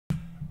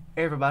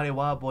Hey everybody,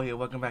 Wild Boy here.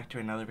 Welcome back to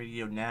another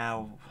video.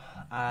 Now,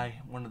 I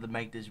wanted to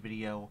make this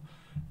video,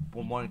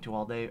 well, wanting to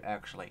all day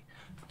actually,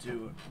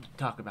 to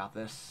talk about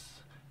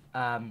this.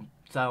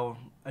 So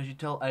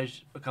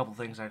as a couple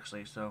things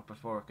actually. So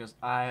before, because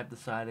I have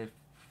decided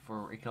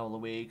for a couple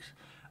of weeks,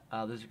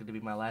 this is going to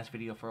be my last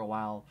video for a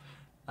while.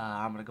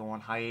 I'm going to go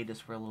on hiatus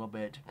for a little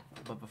bit,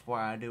 but before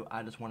I do,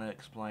 I just want to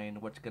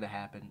explain what's going to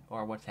happen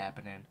or what's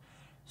happening.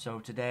 So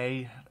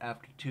today,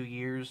 after 2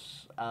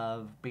 years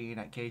of being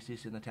at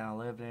Casey's in the town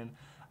I lived in,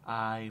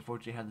 I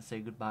fortunately had to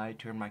say goodbye,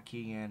 turn my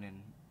key in,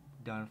 and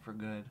done for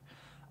good.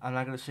 I'm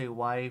not going to say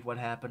what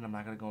happened. I'm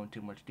not going to go into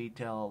too much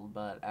detail,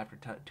 but after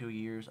 2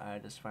 years, I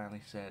just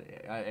finally said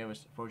it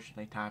was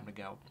fortunately time to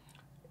go.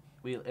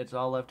 It's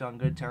all left on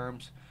good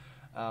terms.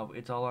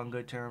 It's all on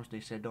good terms. They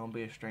said don't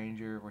be a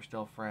stranger. We're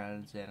still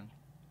friends, and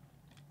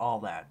all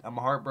that. I'm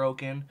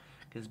heartbroken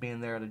because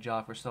being there at a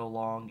job for so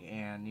long,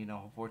 and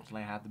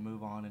unfortunately, I had to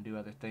move on and do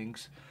other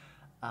things.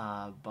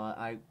 But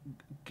I'm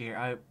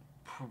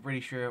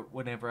pretty sure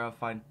whenever I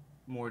find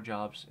more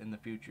jobs in the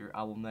future,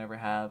 I will never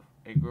have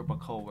a group of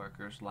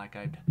coworkers like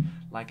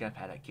I've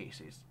had at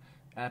Casey's.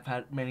 I've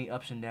had many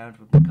ups and downs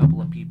with a couple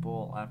of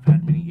people. I've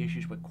had many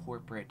issues with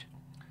corporate,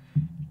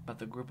 but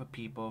the group of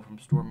people from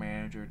store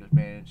manager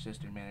to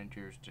assistant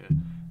managers to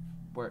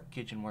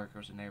kitchen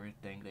workers and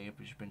everything, they have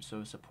just been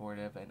so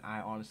supportive, and I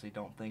honestly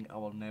don't think I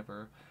will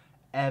never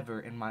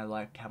ever in my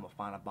lifetime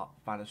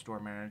find a store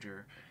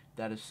manager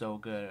that is so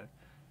good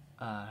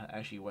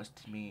as she was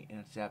to me, and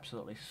it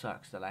absolutely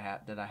sucks that I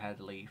had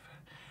to leave.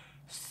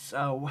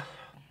 So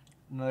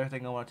another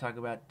thing I want to talk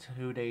about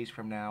 2 days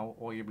from now,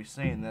 or you'll be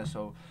seeing this,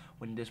 so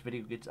when this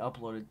video gets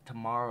uploaded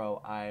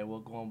tomorrow, I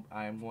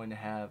am going to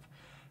have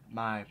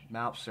my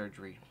mouth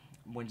surgery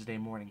Wednesday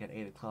morning at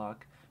 8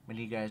 o'clock. When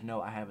you guys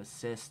know, I have a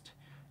cyst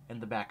in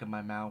the back of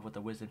my mouth with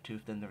a wisdom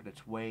tooth in there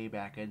that's way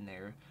back in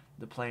there.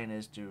 The plan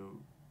is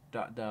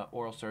the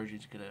oral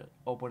surgeon's gonna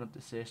open up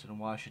the cyst and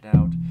wash it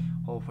out.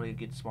 Hopefully it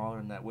gets smaller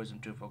and that wisdom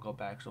tooth will go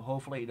back. So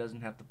hopefully he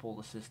doesn't have to pull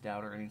the cyst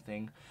out or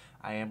anything.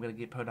 I am gonna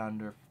get put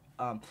under,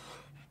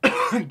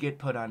 get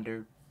put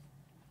under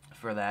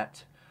for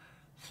that.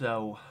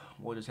 So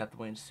we'll just have to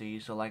wait and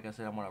see. So like I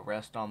said, I'm gonna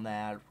rest on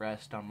that,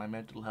 rest on my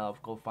mental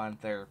health, go find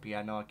therapy.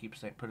 I know I keep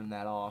saying putting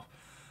that off.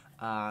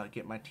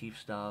 Get my teeth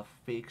stuff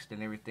fixed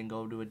and everything.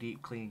 Go do a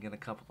deep cleaning in a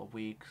couple of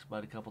weeks,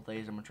 but a couple of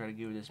days I'm gonna try to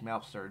give this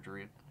mouth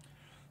surgery.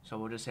 So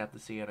we'll just have to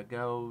see how it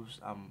goes.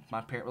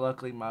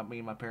 Luckily, me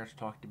and my parents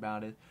talked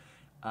about it.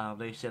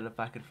 They said if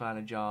I can find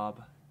a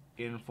job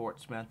in Fort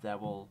Smith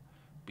that will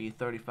be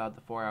 35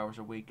 to 4 hours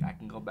a week, I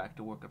can go back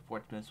to work at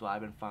Fort Smith. So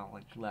I've been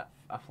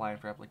applying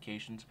for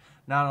applications.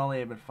 Not only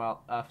have I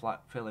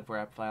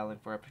been filing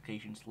for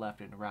applications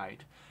left and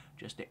right,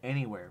 just to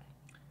anywhere.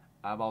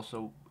 I've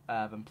also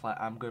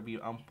I'm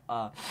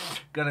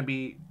gonna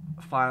be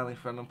filing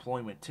for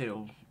unemployment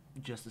too,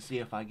 just to see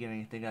if I get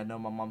anything. I know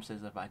my mom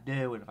says if I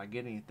do, and if I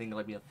get anything,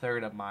 it'll be a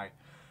third of my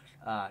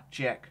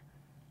check.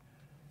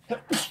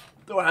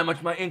 Or how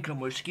much my income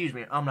was. Excuse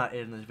me, I'm not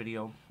editing this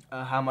video.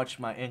 How much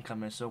my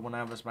income is. So when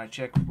my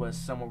check was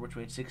somewhere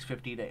between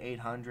 650 to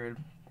 800.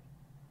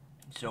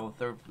 So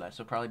third for that,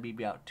 so probably be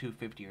about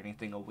 250 or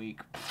anything a week,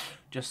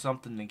 just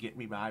something to get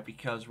me by.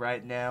 Because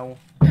right now,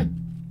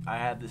 I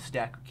have this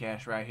stack of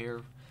cash right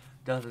here.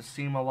 Doesn't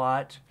seem a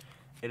lot.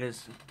 It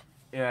is.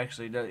 It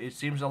actually does. It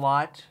seems a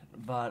lot,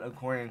 but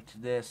according to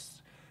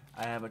this,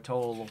 I have a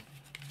total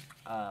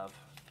of,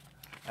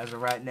 as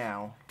of right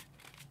now,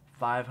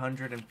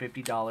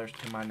 $550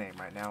 to my name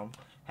right now.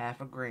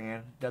 Half a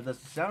grand. That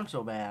doesn't sound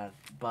so bad,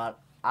 but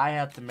I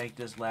have to make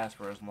this last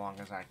for as long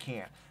as I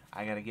can.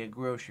 I gotta get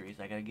groceries.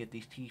 I gotta get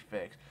these teeth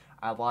fixed.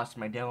 I lost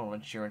my dental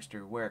insurance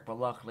through work, but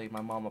luckily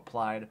my mom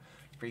applied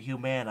for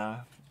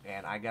Humana,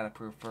 and I got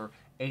approved for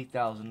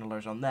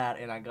 $8,000 on that,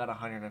 and I got a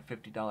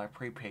 $150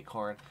 prepaid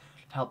card,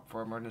 help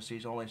for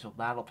emergencies only, so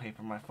that'll pay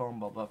for my phone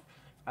bill. But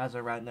as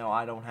of right now,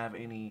 I don't have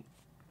any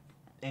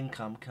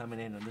income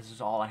coming in, and this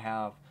is all I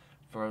have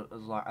for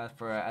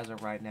as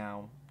of right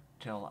now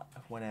till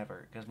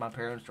whenever, because my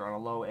parents are on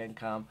a low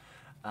income.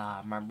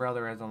 My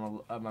brother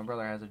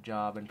has a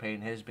job and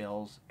paying his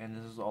bills, and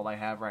this is all I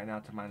have right now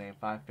to my name,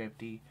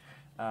 550.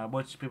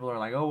 Which people are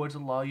like, oh, what's the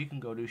law? You can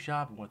go do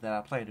shopping with that.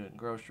 I plan doing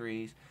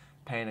groceries,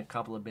 paying a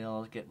couple of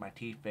bills, getting my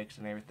teeth fixed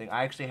and everything.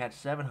 I actually had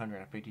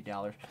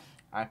 $750.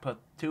 I put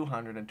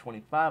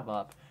 $225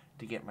 up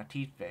to get my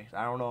teeth fixed.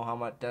 I don't know how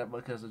much that,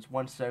 because it's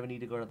 $170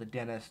 to go to the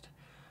dentist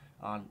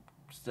on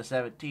the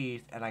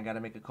 17th, and I got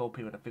to make a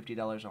co-payment of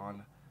 $50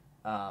 on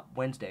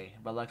Wednesday.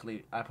 But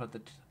luckily, I put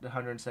the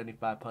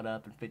 175 put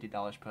up and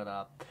 $50 put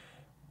up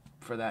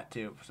for that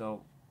too.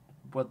 So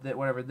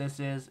whatever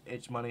this is,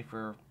 it's money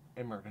for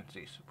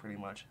emergencies, pretty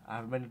much. I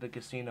haven't been to the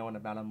casino in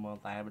about a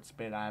month. I haven't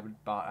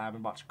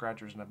bought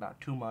scratchers in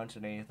about 2 months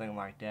and anything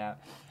like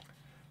that.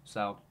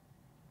 So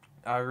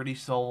I already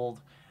sold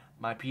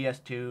my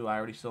PS2. I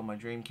already sold my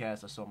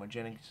Dreamcast. I sold my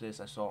Genesis.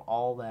 I sold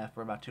all that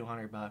for about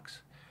 $200.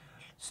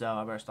 So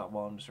I better stop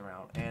walling this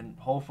around. And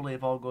hopefully,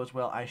 if all goes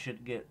well, I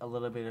should get a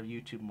little bit of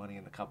YouTube money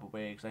in a couple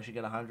weeks. I should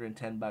get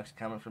 $110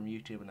 coming from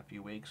YouTube in a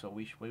few weeks. So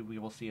we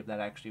will see if that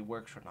actually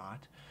works or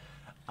not.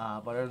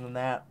 But other than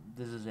that,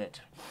 this is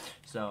it.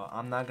 So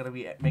I'm not gonna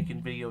be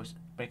making videos.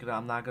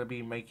 I'm not gonna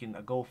be making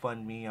a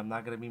GoFundMe. I'm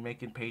not gonna be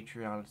making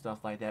Patreon and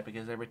stuff like that,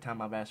 because every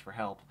time I've asked for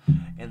help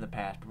in the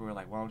past, people were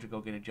like, "Why don't you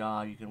go get a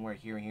job? You can work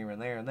here and here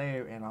and there and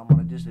there." And I'm on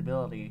a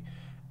disability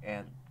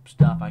and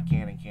stuff I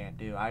can and can't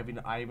do. I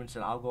even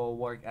said I'll go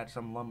work at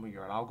some lumber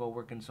yard. I'll go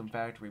work in some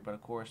factory. But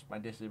of course, my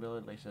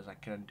disability says I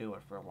couldn't do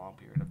it for a long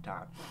period of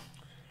time.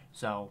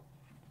 So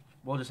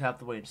we'll just have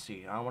to wait and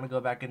see. I want to go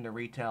back into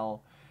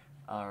retail.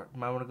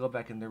 Might want to go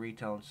back into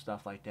retail and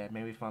stuff like that.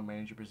 Maybe find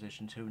manager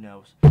positions. Who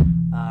knows?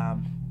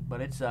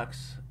 But it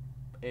sucks.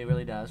 It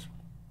really does.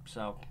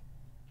 So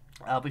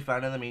I'll be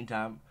fine in the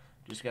meantime.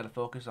 Just got to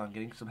focus on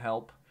getting some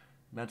help,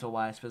 mental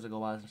wise,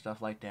 physical wise, and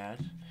stuff like that.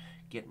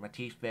 Get my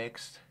teeth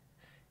fixed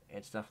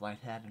and stuff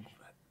like that, and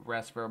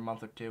rest for a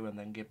month or two, and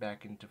then get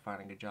back into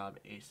finding a job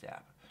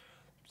ASAP.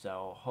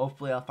 So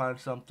hopefully I'll find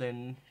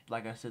something.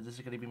 Like I said, this is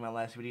going to be my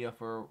last video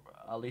for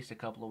at least a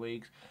couple of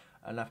weeks.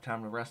 Enough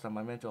time to rest on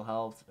my mental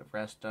health,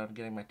 rest on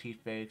getting my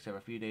teeth fixed, have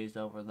a few days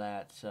over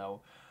that.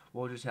 So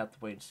we'll just have to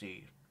wait and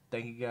see.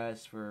 Thank you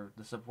guys for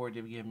the support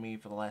you've given me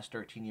for the last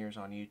 13 years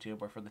on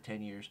YouTube, or for the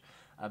 10 years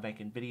of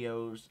making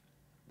videos.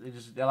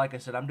 Like I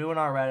said, I'm doing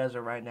alright as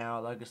of right now.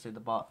 Like I said,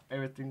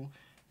 everything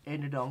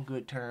ended on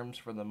good terms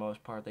for the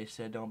most part. They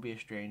said, don't be a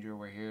stranger,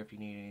 we're here if you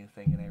need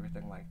anything, and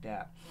everything like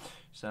that.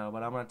 So,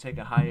 but I'm going to take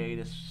a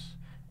hiatus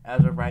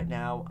as of right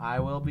now. I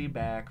will be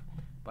back,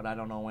 but I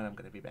don't know when I'm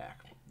going to be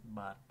back.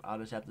 But I'll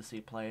just have to see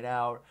it play it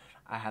out.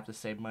 I have to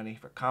save money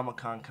for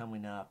Comic-Con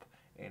coming up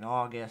in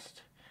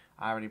August.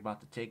 I already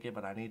bought the ticket,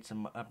 but I need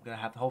some. I'm going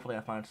to have to, hopefully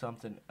I find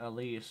something at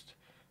least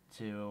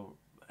to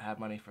have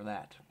money for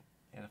that.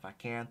 And if I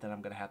can't, then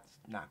I'm going to have to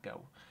not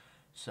go.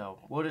 So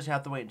we'll just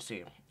have to wait and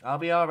see. I'll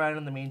be alright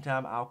in the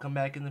meantime. I'll come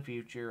back in the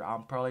future. I'll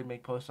probably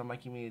make posts on my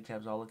community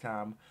tabs all the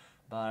time.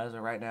 But as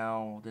of right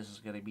now, this is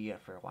going to be it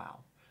for a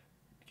while.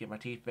 Get my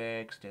teeth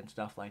fixed and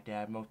stuff like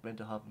that. Most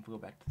mental health, and go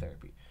back to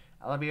therapy.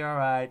 I'll be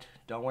alright.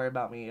 Don't worry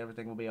about me.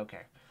 Everything will be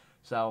okay.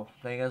 So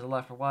thank you guys a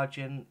lot for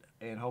watching,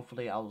 and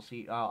hopefully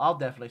I'll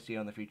definitely see you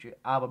in the future.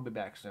 I will be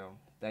back soon.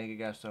 Thank you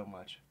guys so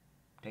much.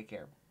 Take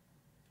care.